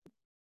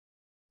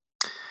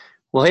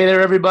Well, hey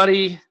there,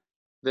 everybody.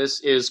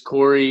 This is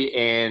Corey,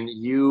 and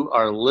you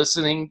are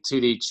listening to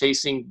the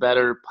Chasing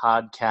Better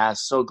podcast.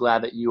 So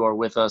glad that you are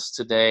with us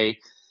today.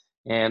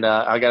 And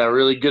I got a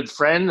really good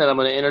friend that I'm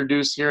going to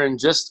introduce here in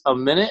just a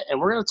minute, and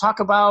we're going to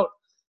talk about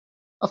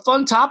a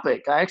fun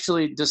topic. I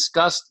actually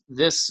discussed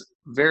this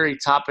very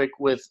topic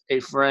with a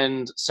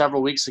friend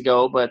several weeks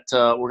ago, but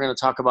we're going to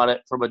talk about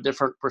it from a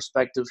different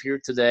perspective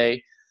here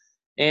today.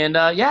 And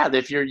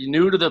if you're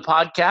new to the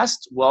podcast,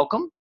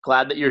 welcome.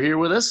 Glad that you're here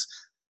with us.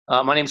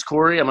 My name's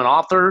Corey. I'm an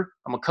author.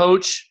 I'm a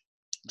coach,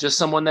 just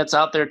someone that's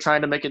out there trying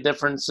to make a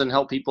difference and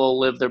help people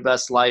live their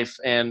best life.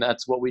 And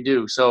that's what we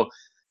do. So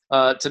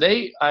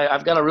today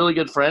I've got a really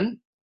good friend,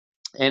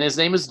 and his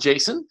name is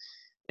Jason.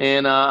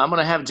 And I'm going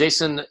to have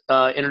Jason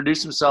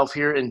introduce himself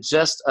here in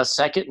just a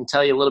second and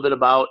tell you a little bit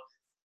about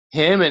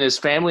him and his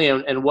family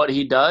and what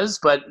he does.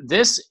 But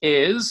this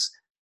is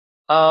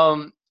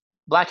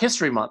Black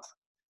History Month.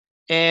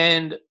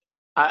 And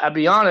I'll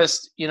be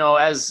honest,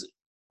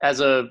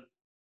 as a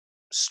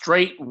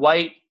straight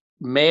white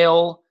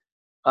male,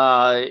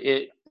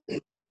 from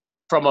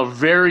a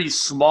very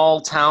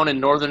small town in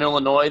northern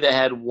Illinois that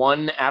had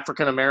one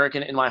African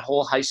American in my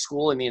whole high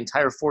school in the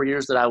entire 4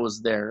 years that I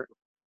was there.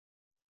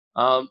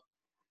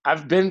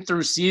 I've been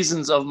through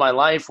seasons of my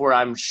life where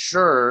I'm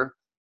sure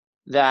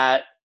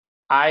that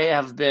I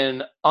have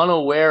been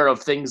unaware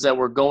of things that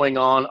were going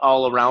on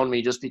all around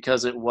me just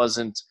because it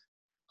wasn't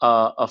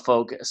a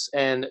focus.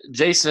 And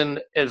Jason,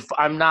 if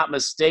I'm not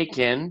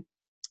mistaken,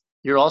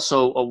 you're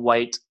also a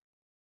white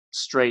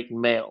straight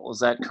male. Is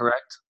that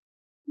correct?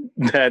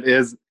 That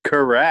is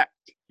correct.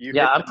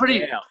 Yeah, I'm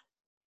pretty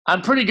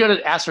good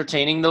at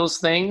ascertaining those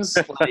things.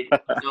 Like,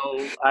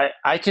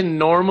 I can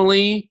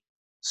normally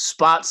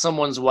spot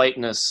someone's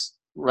whiteness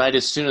right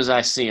as soon as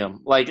I see them.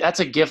 Like, that's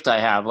a gift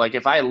I have. Like,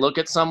 if I look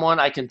at someone,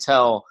 I can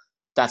tell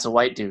that's a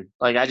white dude.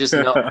 Like, I just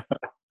know.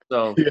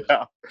 So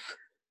yeah,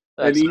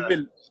 and that's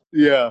even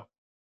yeah.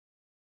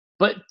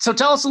 But so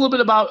tell us a little bit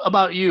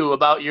about you,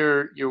 about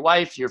your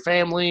wife, your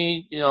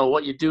family,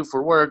 what you do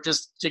for work,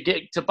 just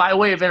to by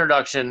way of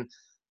introduction,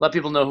 let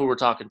people know who we're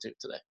talking to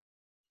today.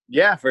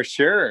 Yeah, for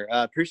sure.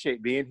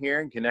 Appreciate being here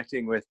and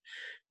connecting with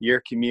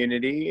your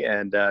community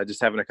and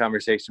just having a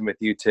conversation with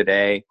you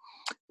today.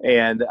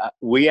 And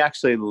we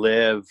actually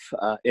live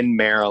in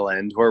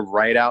Maryland. We're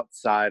right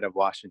outside of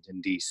Washington,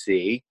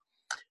 D.C.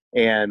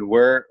 And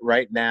we're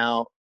right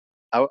now,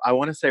 I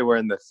want to say we're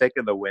in the thick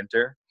of the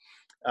winter.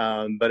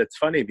 But it's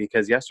funny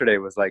because yesterday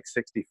was like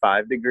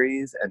 65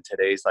 degrees and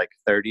today's like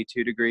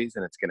 32 degrees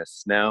and it's going to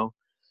snow.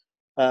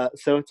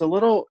 So it's a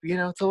little,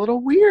 it's a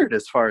little weird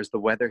as far as the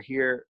weather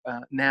here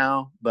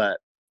now, but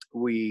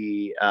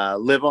we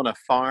live on a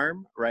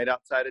farm right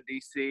outside of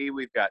DC.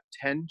 We've got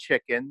 10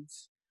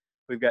 chickens.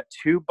 We've got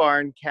 2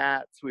 barn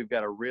cats. We've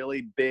got a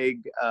really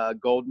big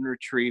golden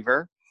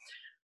retriever.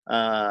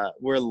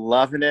 We're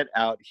loving it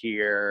out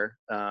here.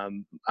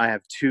 I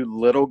have 2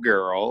 little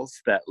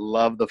girls that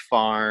love the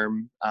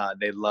farm.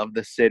 They love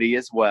the city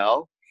as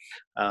well.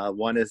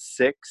 One is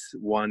 6,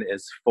 one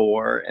is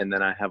 4, and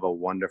then I have a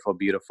wonderful,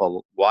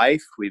 beautiful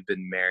wife. We've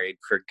been married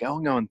for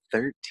going on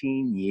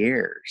 13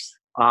 years.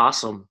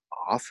 Awesome.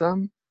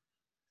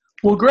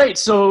 Well, great.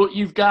 So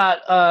you've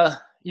got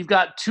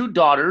 2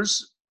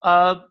 daughters.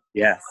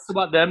 Yes. Talk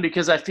about them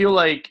because I feel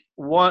like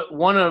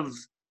one of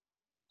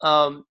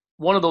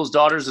those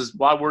daughters is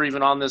why we're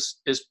even on this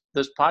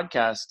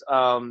podcast.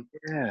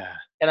 Yeah.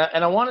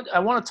 And I want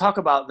to talk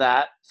about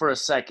that for a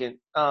second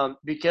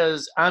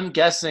because I'm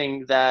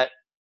guessing that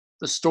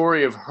the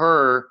story of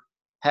her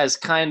has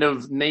kind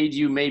of made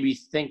you maybe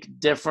think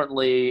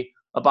differently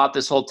about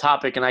this whole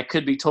topic, and I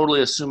could be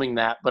totally assuming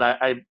that, but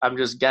I'm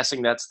just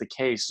guessing that's the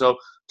case. So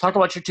talk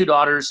about your 2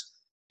 daughters,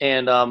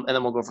 and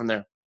then we'll go from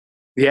there.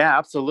 Yeah,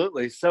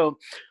 absolutely. So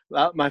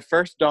my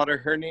first daughter,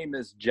 her name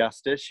is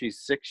Justice. She's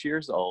 6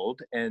 years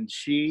old, and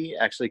she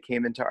actually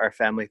came into our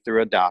family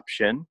through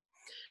adoption.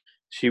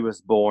 She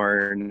was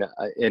born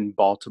in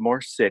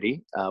Baltimore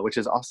City, which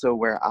is also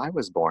where I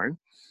was born.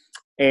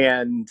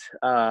 And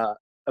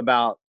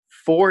about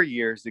 4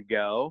 years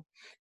ago,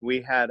 we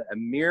had a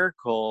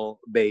miracle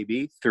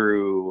baby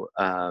through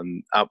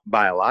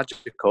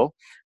biological,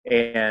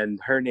 and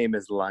her name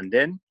is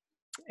London.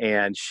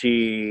 And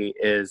she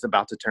is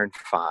about to turn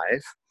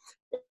 5.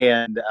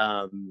 And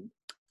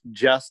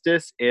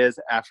Justice is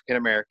African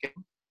American,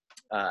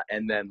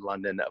 and then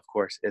London, of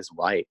course, is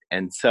white.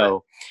 And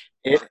so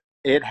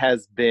it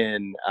has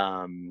been,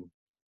 an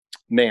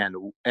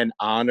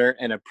honor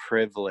and a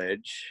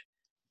privilege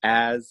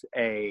as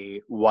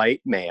a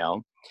white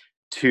male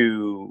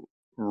to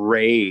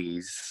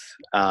raise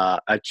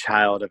a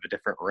child of a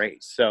different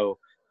race. So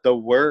the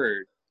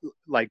word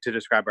like to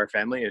describe our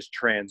family as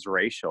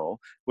transracial,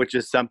 which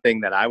is something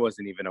that I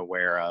wasn't even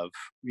aware of,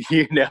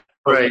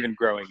 Right. even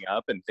growing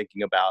up and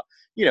thinking about,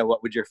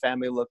 what would your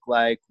family look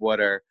like? What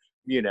are,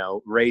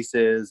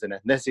 races and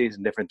ethnicities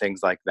and different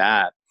things like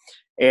that.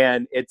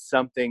 And it's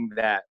something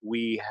that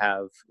we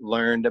have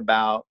learned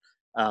about.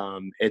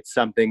 It's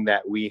something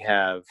that we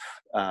have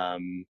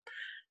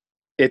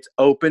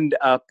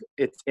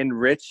it's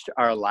enriched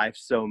our life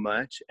so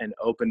much and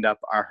opened up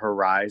our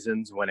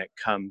horizons when it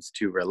comes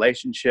to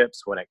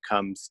relationships, when it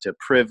comes to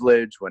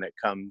privilege, when it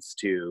comes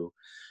to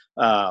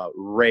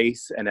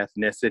race and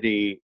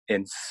ethnicity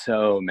in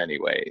so many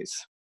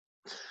ways.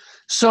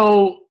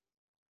 So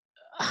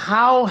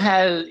how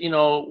has,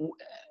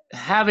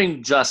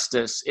 having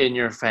justice in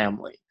your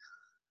family,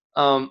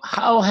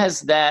 how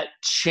has that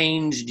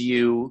changed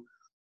you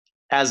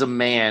as a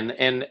man?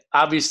 And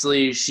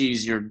obviously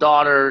she's your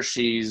daughter.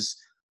 She's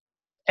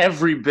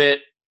every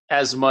bit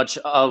as much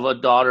of a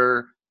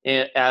daughter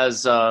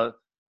as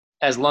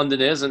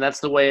London is, and that's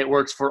the way it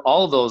works for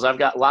all of those. I've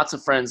got lots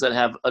of friends that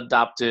have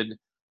adopted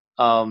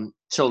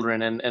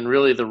children, and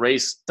really the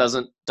race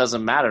doesn't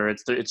matter.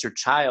 It's your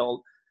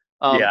child.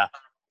 Yeah.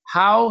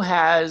 How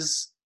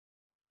has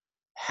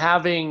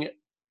having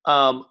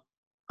um,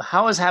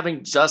 how has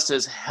having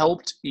justice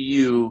helped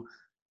you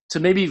to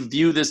maybe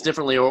view this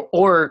differently,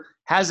 or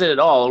has it at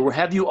all, or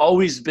have you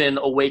always been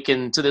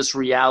awakened to this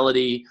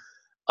reality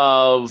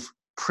of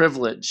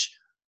privilege,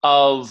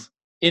 of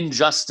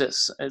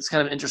injustice? It's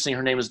kind of interesting.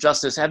 Her name is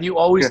Justice. Have you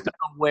always been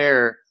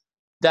aware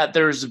that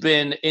there's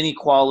been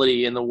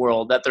inequality in the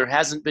world, that there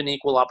hasn't been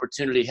equal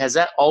opportunity? Has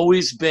that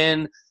always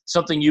been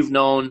something you've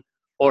known,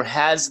 or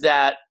has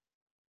that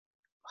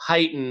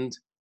heightened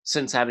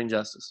since having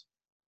justice?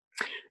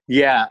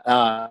 Yeah,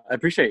 I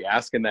appreciate you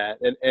asking that.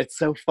 And it's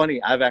so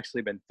funny. I've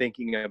actually been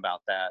thinking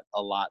about that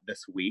a lot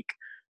this week.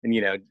 And,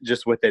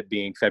 just with it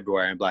being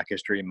February and Black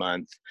History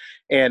Month.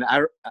 And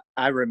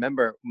I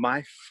remember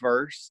my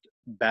first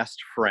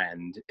best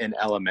friend in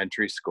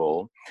elementary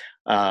school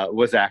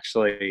was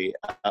actually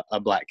a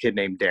Black kid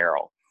named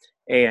Daryl.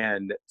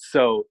 And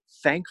so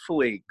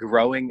thankfully,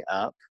 growing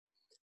up,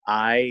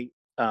 I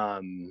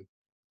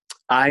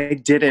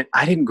I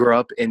didn't grow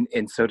up in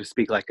so to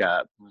speak like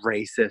a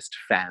racist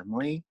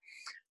family.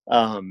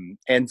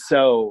 And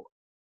so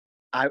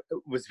I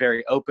was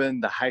very open.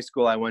 The high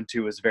school I went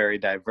to was very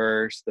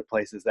diverse. The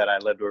places that I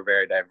lived were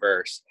very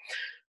diverse.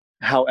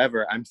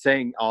 However, I'm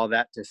saying all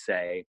that to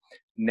say,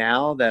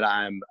 now that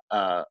I'm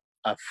a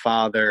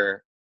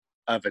father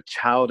of a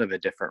child of a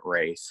different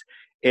race,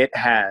 it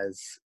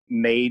has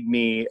made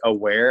me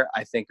aware,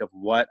 I think, of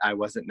what I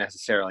wasn't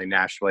necessarily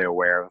naturally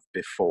aware of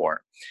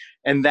before.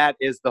 And that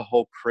is the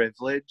whole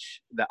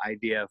privilege, the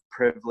idea of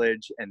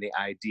privilege, and the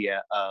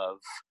idea of,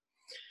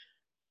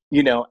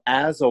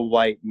 as a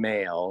white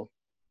male,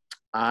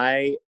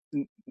 I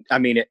I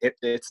mean,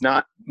 it's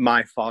not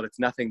my fault. It's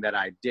nothing that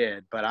I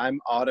did, but I'm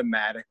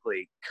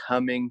automatically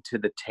coming to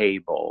the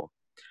table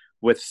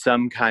with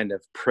some kind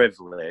of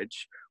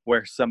privilege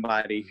where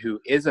somebody who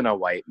isn't a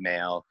white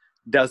male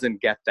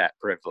doesn't get that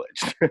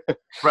privilege.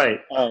 Right.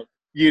 And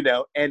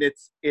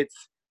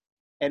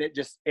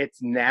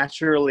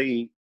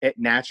it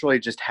naturally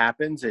just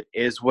happens. It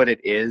is what it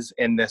is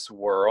in this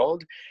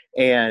world.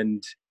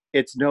 And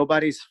it's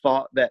nobody's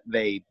fault that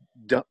they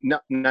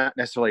not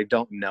necessarily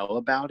don't know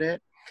about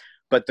it,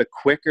 but the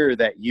quicker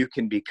that you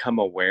can become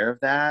aware of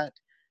that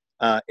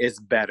is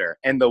better.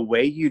 And the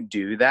way you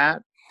do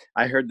that,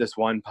 I heard this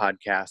one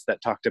podcast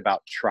that talked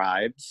about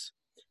tribes,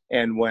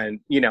 and when,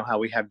 how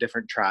we have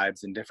different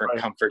tribes and different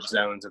comfort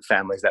zones of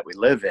families that we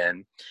live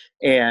in.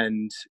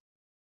 And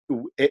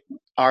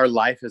our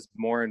life is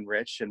more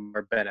enriched and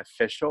more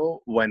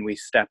beneficial when we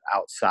step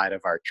outside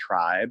of our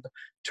tribe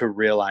to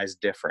realize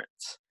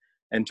difference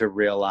and to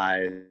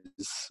realize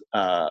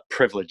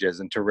privileges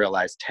and to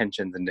realize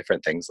tensions and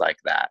different things like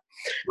that.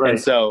 Right. And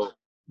so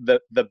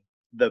the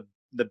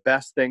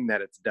best thing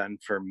that it's done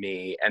for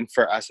me and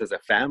for us as a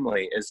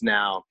family is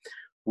now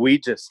we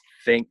just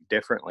think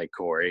differently,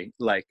 Corey.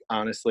 Like,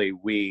 honestly,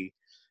 we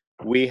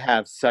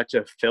have such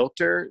a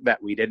filter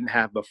that we didn't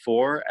have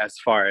before as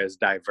far as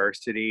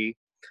diversity.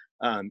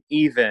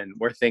 Even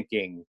we're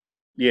thinking,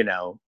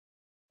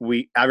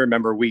 I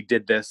remember we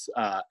did this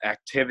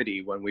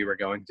activity when we were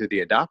going through the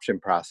adoption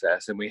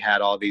process, and we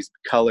had all these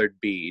colored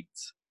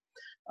beads,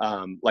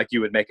 like you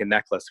would make a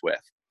necklace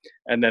with.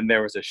 And then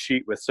there was a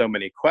sheet with so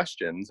many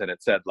questions, and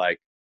it said like,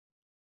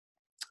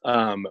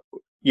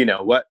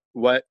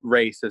 what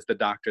race is the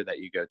doctor that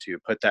you go to?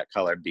 Put that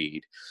colored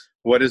bead.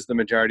 What is the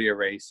majority of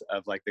race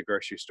of like the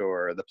grocery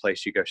store or the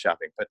place you go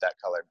shopping? Put that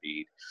colored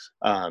bead.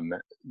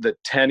 The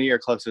 10 of your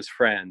closest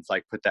friends,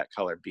 like, put that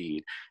colored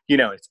bead.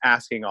 It's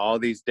asking all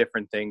these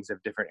different things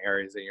of different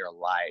areas in your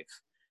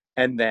life.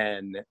 And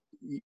then,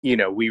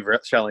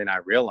 Shelly and I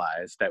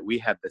realized that we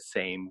had the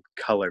same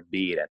color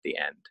bead at the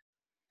end.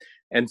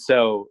 And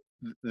so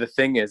the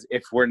thing is,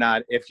 if we're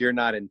not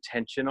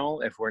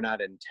intentional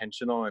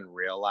in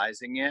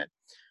realizing it,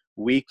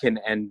 we can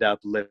end up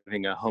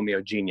living a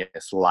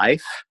homogeneous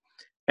life.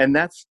 And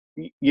that's,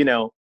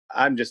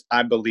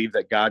 I believe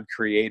that God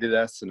created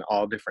us in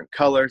all different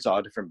colors,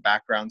 all different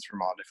backgrounds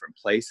from all different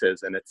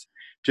places. And it's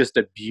just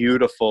a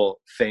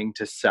beautiful thing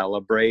to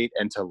celebrate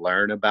and to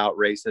learn about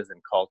races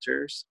and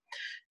cultures.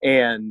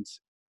 And,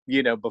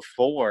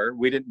 before,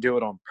 we didn't do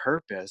it on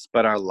purpose,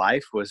 but our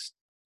life was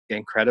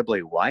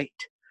incredibly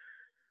white,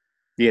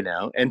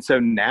 and so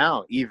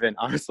now, even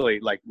honestly,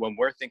 like when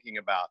we're thinking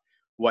about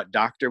what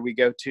doctor we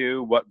go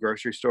to, what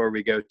grocery store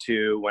we go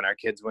to, when our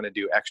kids want to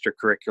do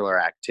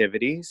extracurricular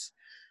activities,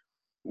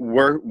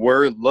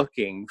 we're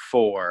looking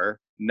for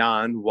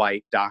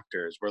non-white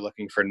doctors. We're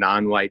looking for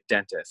non-white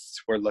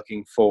dentists. We're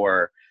looking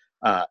for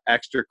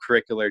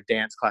extracurricular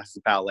dance classes,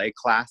 ballet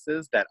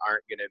classes that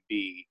aren't going to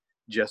be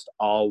just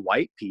all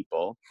white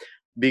people,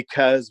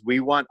 because we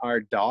want our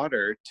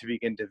daughter to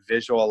begin to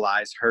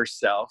visualize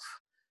herself,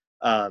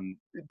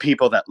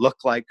 people that look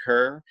like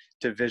her,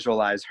 to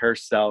visualize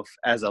herself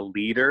as a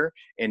leader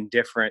in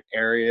different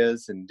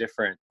areas and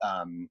different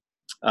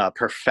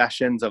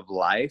professions of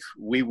life.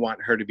 We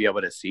want her to be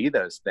able to see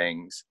those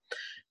things.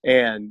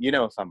 And,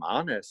 if I'm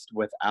honest,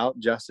 without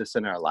justice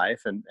in our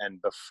life, and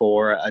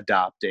before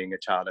adopting a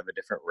child of a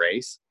different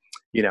race,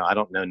 I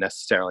don't know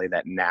necessarily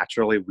that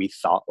naturally we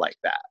thought like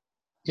that.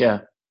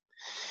 Yeah.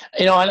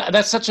 And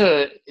that's such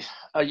a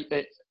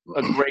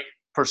great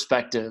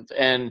perspective.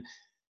 And,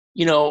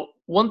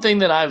 one thing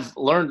that I've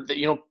learned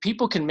that,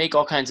 people can make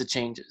all kinds of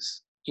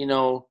changes.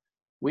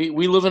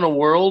 We live in a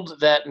world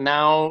that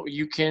now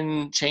you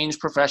can change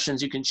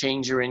professions, you can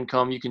change your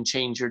income, you can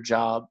change your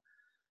job,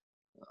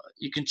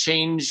 you can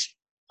change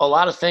a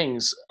lot of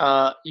things.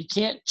 You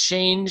can't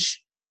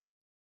change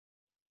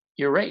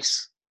your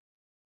race.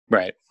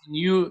 Right.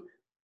 You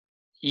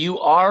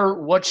are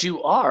what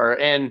you are.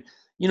 And,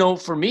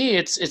 for me,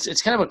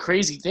 it's kind of a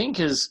crazy thing,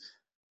 because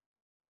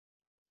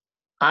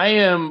I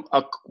am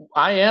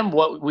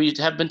what we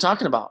have been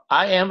talking about.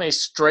 I am a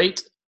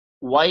straight,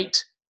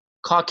 white,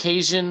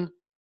 Caucasian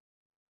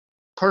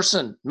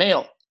person,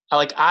 male.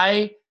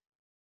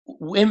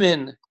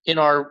 Women in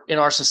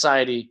our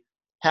society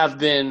have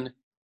been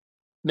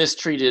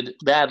mistreated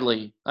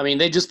badly. I mean,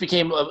 they just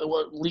became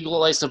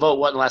legalized to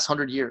vote in the last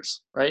 100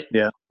 years, right?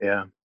 Yeah.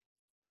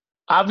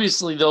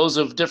 Obviously, those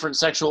of different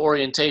sexual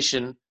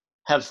orientation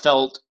have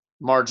felt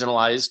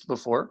marginalized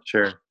before.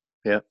 Sure.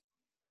 Yeah.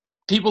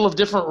 People of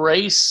different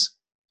race,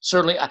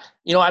 certainly.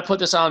 I put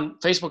this on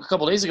Facebook a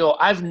couple of days ago.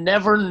 I've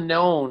never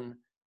known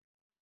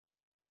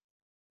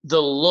the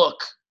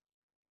look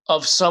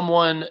of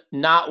someone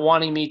not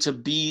wanting me to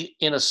be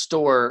in a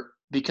store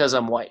because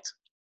I'm white.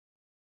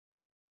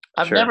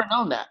 I've never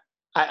known that.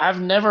 I've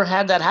never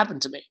had that happen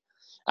to me.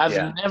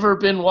 I've never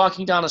been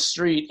walking down a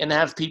street and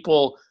have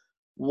people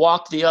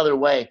walk the other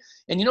way.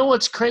 And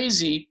what's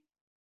crazy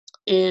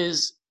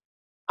is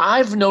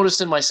I've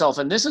noticed in myself,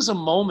 and this is a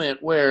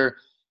moment where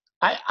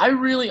I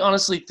really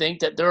honestly think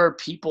that there are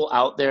people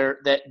out there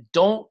that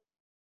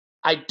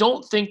I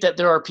don't think that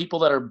there are people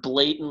that are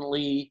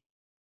blatantly,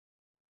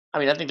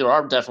 I think there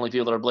are definitely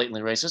people that are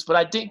blatantly racist, but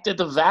I think that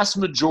the vast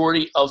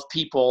majority of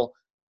people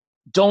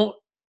don't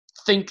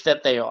think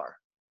that they are,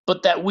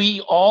 but that we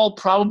all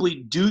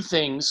probably do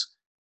things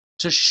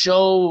to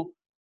show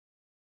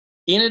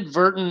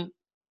inadvertent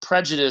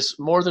prejudice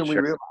more than we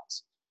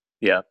realize.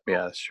 Yeah,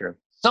 that's true.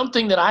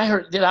 Something that I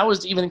heard, that I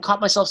was even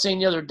caught myself saying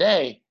the other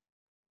day,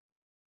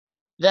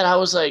 that I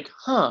was like,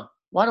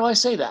 why do I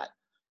say that?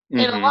 Mm-hmm.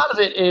 And a lot of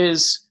it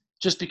is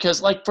just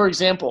because, like, for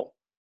example,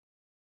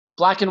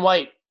 black and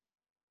white.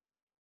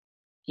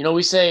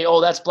 We say, oh,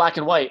 that's black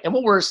and white. And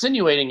what we're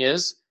insinuating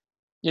is,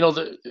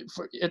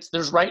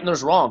 there's right and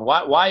there's wrong.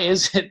 Why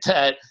is it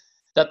that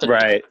the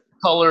right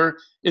color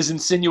is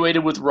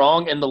insinuated with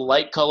wrong and the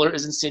light color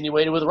is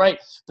insinuated with right?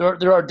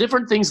 There are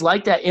different things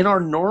like that in our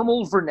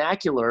normal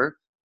vernacular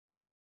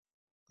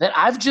that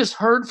I've just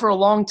heard for a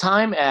long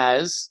time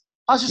as,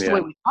 that's just the way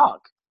we talk.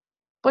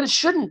 But it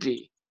shouldn't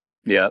be.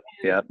 Yep,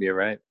 you're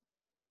right.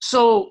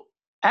 So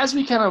as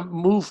we kind of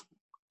move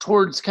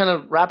towards kind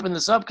of wrapping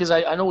this up, because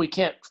I know we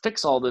can't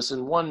fix all this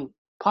in one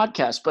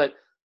podcast, but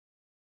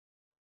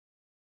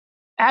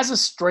as a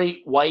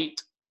straight, white,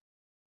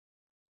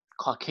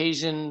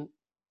 Caucasian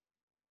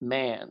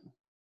man,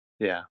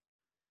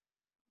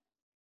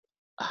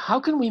 how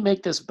can we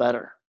make this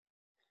better?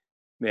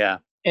 Yeah.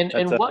 And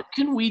what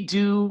can we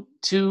do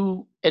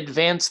to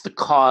advance the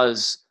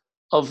cause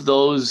of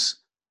those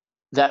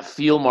that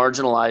feel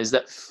marginalized,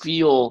 that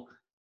feel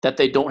that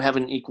they don't have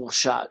an equal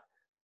shot,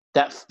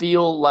 that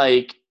feel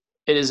like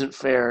it isn't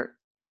fair?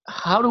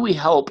 How do we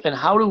help? And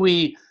how do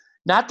we,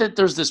 not that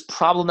there's this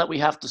problem that we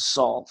have to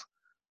solve,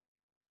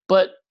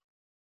 but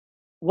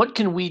what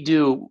can we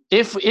do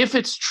if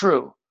it's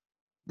true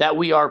that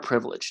we are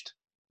privileged,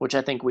 which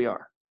I think we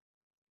are?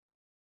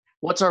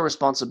 What's our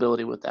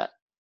responsibility with that?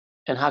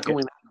 And how can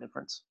we make a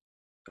difference?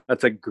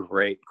 That's a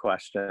great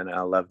question.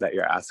 I love that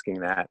you're asking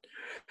that.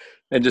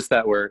 And just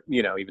that we're,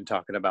 even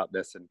talking about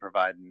this and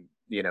providing,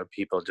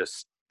 people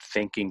just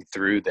thinking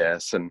through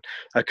this. And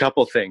a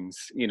couple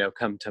things,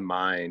 come to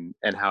mind,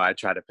 and how I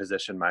try to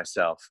position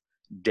myself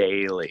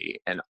daily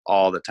and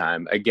all the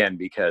time. Again,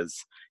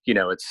 because,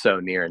 it's so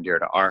near and dear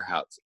to our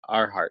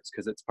hearts,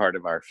 because it's part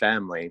of our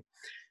family.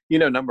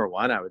 Number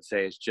one, I would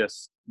say, is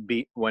just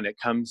when it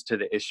comes to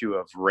the issue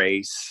of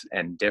race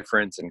and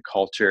difference and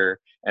culture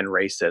and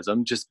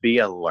racism, just be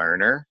a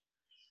learner,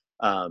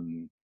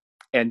 and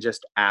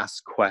just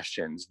ask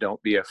questions.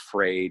 Don't be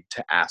afraid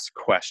to ask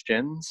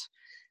questions,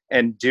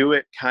 and do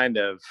it kind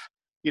of,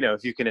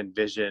 if you can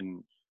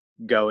envision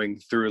going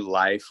through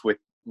life with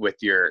with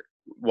your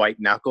white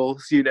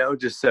knuckles,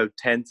 just so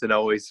tense and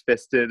always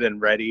fisted and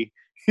ready,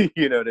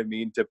 you know what I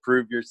mean, to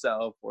prove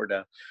yourself or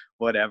to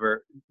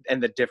whatever.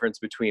 And the difference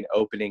between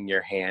opening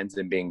your hands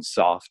and being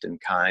soft and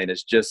kind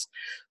is just,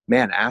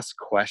 man, ask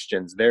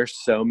questions. There's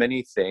so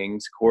many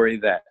things, Corey,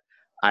 that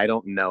I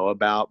don't know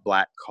about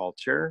Black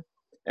culture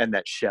and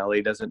that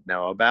Shelly doesn't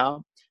know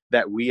about,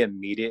 that we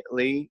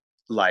immediately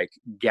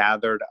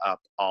gathered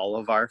up all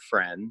of our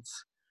friends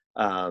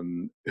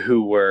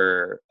who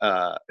were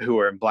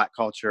in Black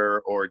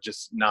culture or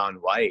just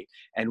non-white,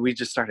 and we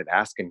just started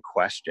asking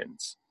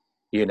questions.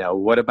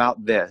 What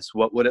about this?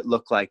 What would it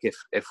look like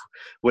if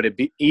would it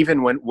be,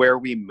 even where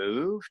we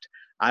moved?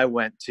 I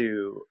went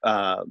to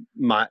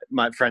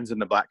my friends in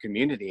the Black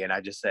community, and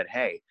I just said,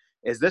 hey,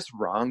 is this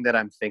wrong that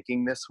I'm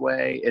thinking this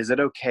way? Is it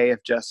okay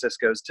if Justice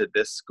goes to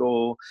this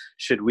school?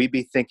 Should we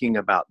be thinking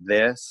about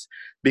this?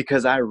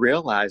 Because I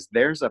realized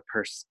there's a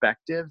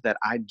perspective that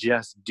I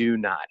just do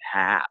not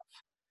have,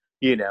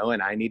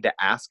 and I need to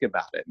ask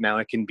about it. Now,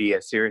 it can be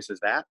as serious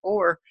as that.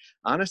 Or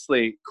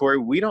honestly, Corey,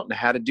 we don't know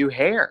how to do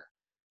hair.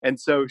 And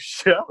so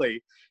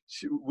Shelly,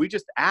 we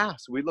just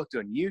asked. We looked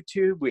on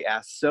YouTube. We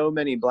asked so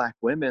many Black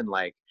women,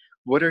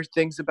 what are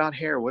things about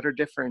hair? What are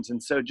different?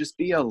 And so just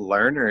be a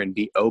learner and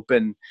be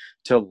open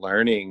to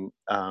learning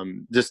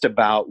just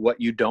about what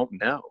you don't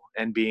know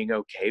and being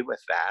okay with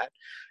that.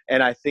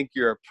 And I think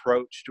you're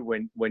approached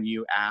when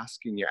you ask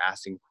and you're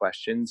asking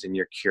questions and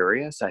you're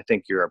curious, I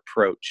think you're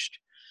approached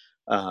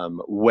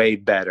way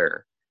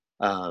better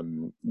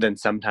than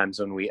sometimes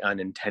when we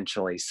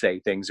unintentionally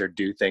say things or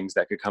do things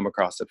that could come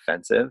across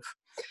offensive.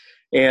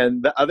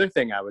 And the other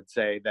thing I would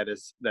say that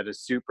is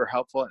super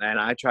helpful, and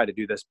I try to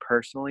do this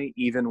personally,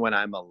 even when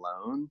I'm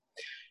alone,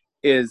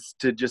 is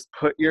to just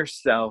put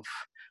yourself,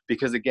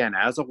 because again,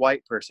 as a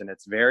white person,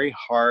 it's very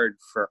hard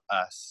for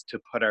us to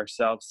put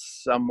ourselves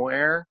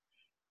somewhere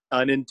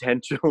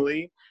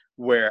unintentionally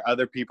where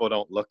other people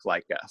don't look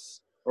like us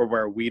or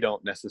where we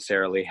don't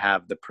necessarily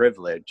have the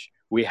privilege.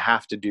 We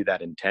have to do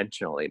that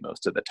intentionally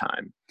most of the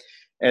time.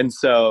 And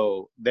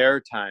so there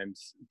are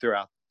times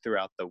throughout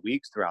the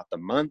weeks, throughout the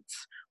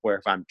months, where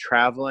if I'm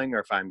traveling or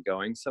if I'm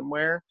going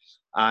somewhere,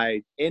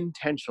 I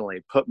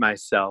intentionally put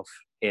myself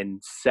in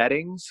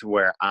settings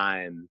where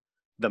I'm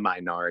the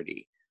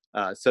minority,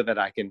 so that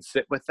I can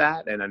sit with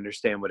that and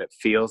understand what it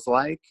feels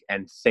like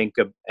and think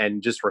of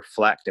and just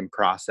reflect and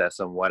process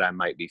on what I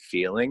might be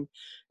feeling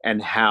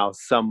and how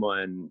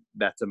someone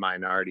that's a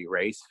minority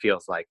race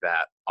feels like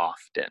that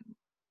often.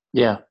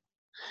 Yeah,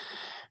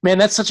 man,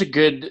 that's such a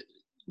good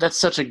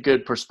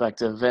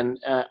perspective. And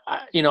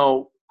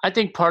I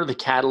think part of the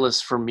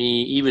catalyst for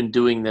me even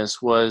doing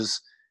this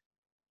was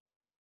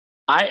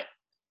I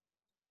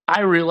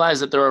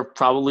realized that there have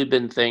probably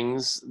been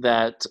things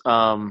that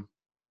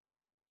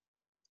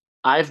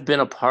I've been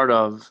a part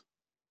of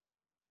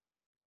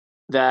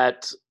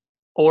that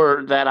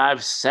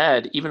I've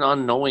said even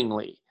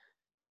unknowingly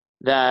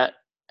that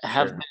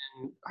have Sure.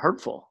 been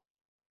hurtful.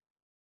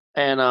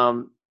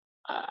 And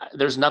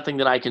there's nothing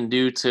that I can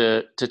do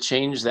to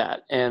change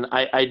that. And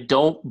I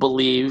don't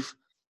believe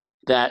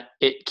that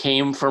it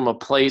came from a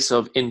place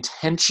of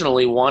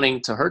intentionally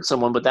wanting to hurt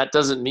someone, but that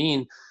doesn't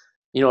mean,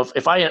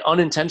 if I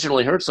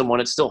unintentionally hurt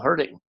someone, it's still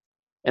hurting,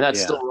 and that's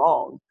Yeah. still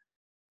wrong.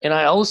 And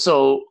I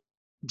also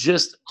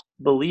just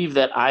believe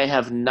that I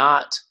have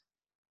not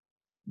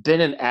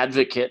been an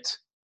advocate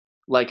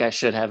like I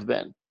should have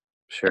been.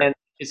 Sure. And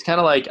it's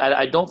kind of like,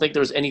 I don't think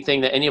there's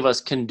anything that any of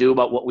us can do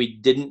about what we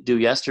didn't do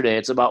yesterday.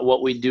 It's about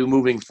what we do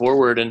moving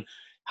forward and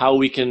how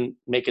we can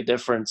make a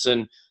difference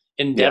and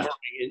Yeah. endeavor.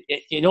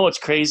 What's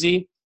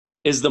crazy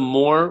is the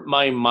more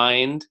my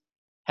mind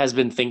has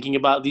been thinking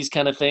about these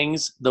kind of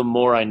things, the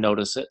more I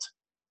notice it.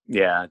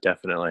 Yeah,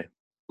 definitely.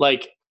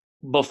 Like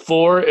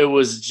before it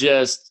was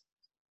just,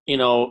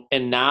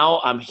 and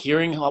now I'm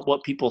hearing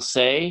what people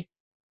say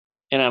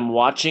and I'm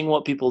watching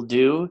what people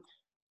do.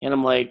 And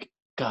I'm like,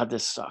 God,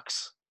 this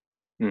sucks.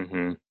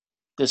 Mm-hmm.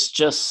 This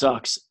just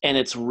sucks, and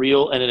it's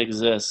real and it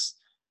exists.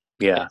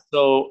 Yeah. And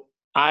so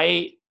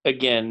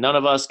none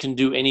of us can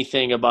do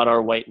anything about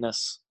our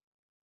whiteness.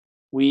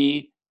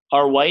 We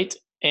are white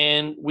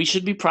and we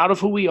should be proud of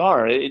who we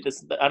are.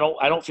 I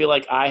don't feel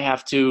like I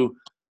have to,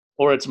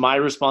 or it's my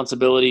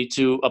responsibility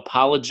to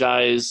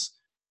apologize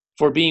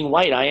for being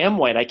white. I am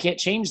white. I can't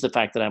change the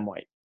fact that I'm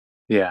white.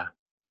 Yeah.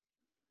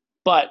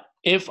 But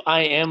if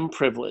I am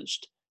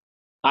privileged,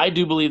 I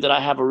do believe that I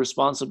have a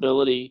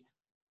responsibility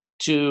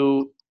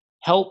to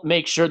help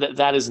make sure that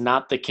that is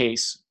not the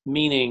case,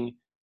 meaning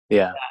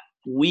Yeah.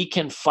 we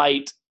can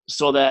fight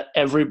so that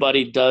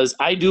everybody does.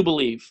 I do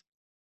believe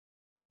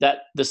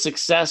that the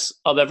success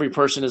of every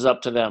person is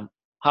up to them.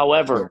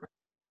 However,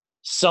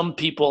 some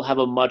people have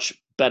a much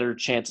better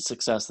chance of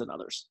success than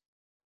others.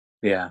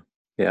 Yeah.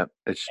 Yeah.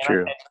 It's And,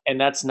 true. and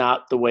that's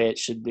not the way it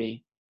should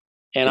be.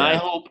 And I Yeah.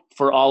 hope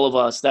for all of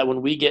us that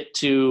when we get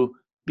to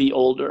be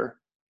older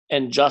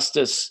and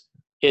Justice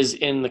is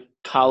in the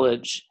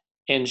college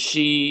and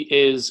she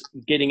is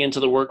getting into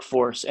the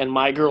workforce and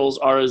my girls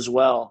are as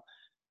well,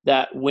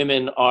 that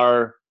women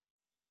are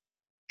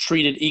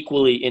treated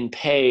equally in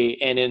pay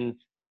and in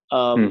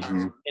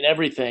Mm-hmm. in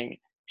everything.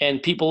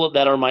 And people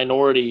that are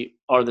minority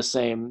are the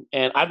same.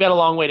 And I've got a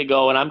long way to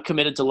go, and I'm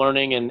committed to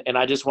learning. And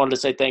I just wanted to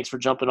say thanks for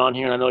jumping on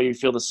here. And I know you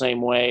feel the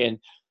same way.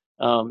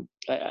 And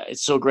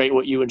it's so great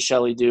what you and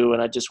Shelly do.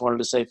 And I just wanted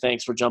to say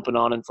thanks for jumping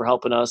on and for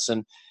helping us.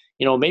 And,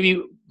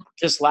 maybe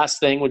just last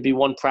thing would be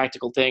one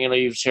practical thing. I know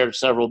you've shared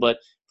several, but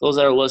for those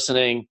that are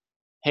listening,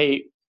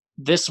 hey,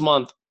 this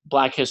month,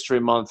 Black History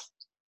Month,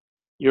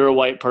 you're a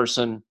white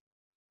person.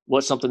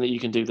 What's something that you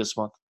can do this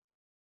month?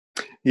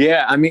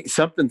 Yeah, I mean,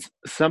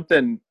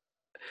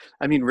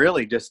 I mean,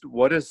 really, just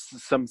what is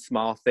some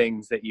small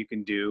things that you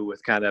can do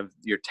with kind of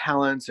your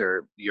talents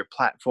or your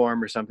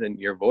platform or something,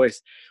 your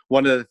voice?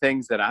 One of the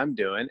things that I'm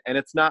doing, and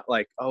it's not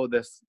like, oh,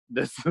 this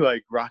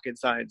like rocket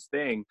science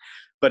thing,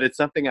 but it's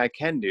something I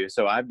can do.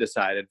 So I've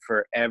decided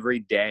for every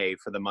day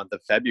for the month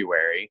of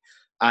February,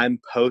 I'm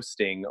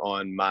posting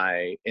on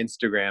my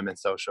Instagram and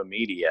social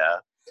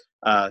media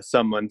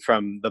someone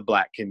from the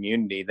Black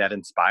community that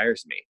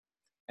inspires me.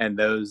 And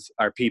those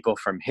are people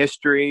from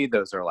history.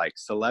 Those are like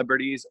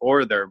celebrities,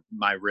 or they're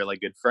my really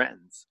good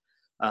friends.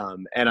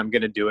 And I'm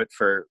going to do it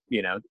for,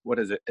 what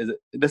is it?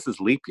 This is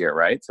leap year,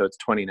 right? So it's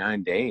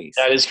 29 days.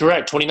 That is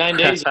correct. 29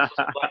 days of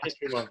Black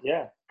History Month.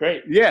 Yeah,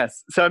 great.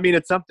 Yes. So, I mean,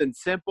 it's something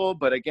simple,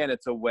 but again,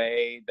 it's a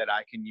way that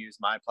I can use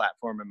my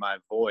platform and my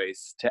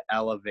voice to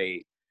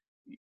elevate,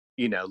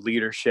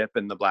 leadership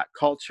in the Black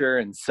culture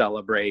and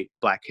celebrate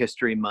Black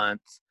History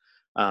Month.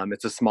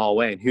 It's a small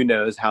way, and who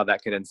knows how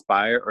that could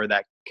inspire or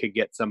that could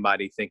get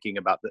somebody thinking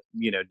about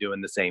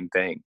doing the same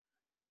thing.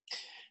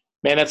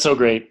 Man, that's so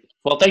great.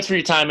 Well, thanks for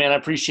your time, man. I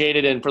appreciate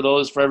it. And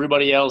for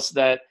everybody else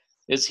that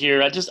is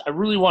here, I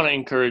really want to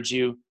encourage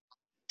you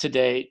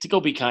today to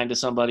go be kind to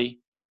somebody.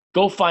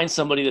 Go find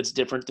somebody that's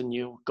different than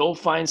you. Go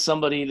find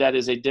somebody that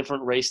is a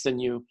different race than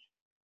you,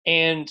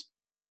 and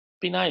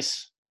be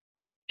nice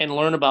and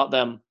learn about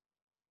them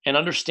and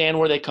understand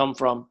where they come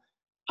from.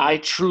 I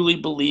truly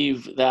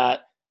believe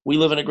that we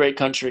live in a great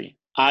country.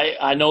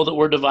 I know that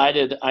we're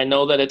divided. I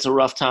know that it's a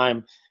rough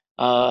time.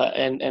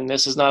 And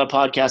this is not a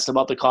podcast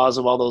about the cause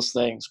of all those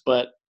things,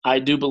 but I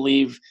do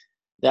believe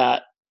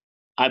that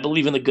I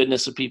believe in the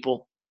goodness of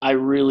people. I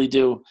really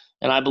do.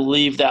 And I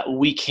believe that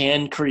we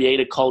can create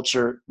a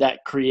culture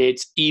that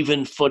creates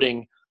even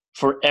footing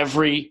for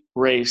every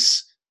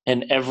race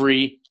and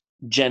every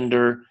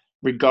gender,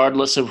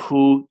 regardless of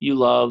who you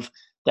love,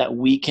 that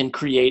we can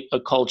create a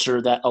culture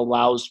that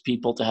allows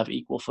people to have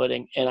equal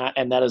footing.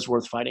 And that is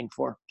worth fighting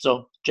for.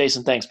 So,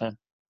 Jason, thanks, man.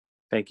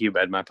 Thank you,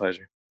 bud. My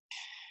pleasure.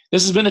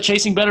 This has been the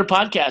Chasing Better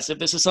podcast. If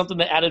this is something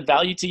that added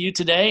value to you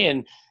today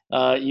and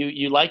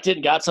you liked it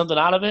and got something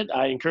out of it,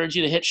 I encourage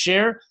you to hit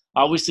share.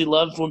 I obviously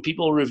love when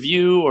people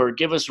review or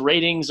give us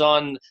ratings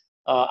on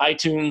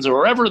iTunes or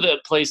wherever the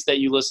place that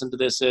you listen to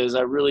this is.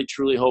 I really,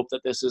 truly hope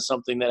that this is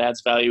something that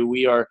adds value.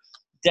 We are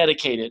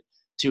dedicated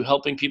to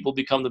helping people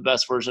become the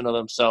best version of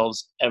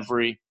themselves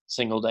every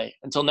single day.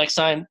 Until next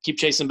time, keep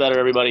chasing better,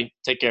 everybody.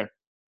 Take care.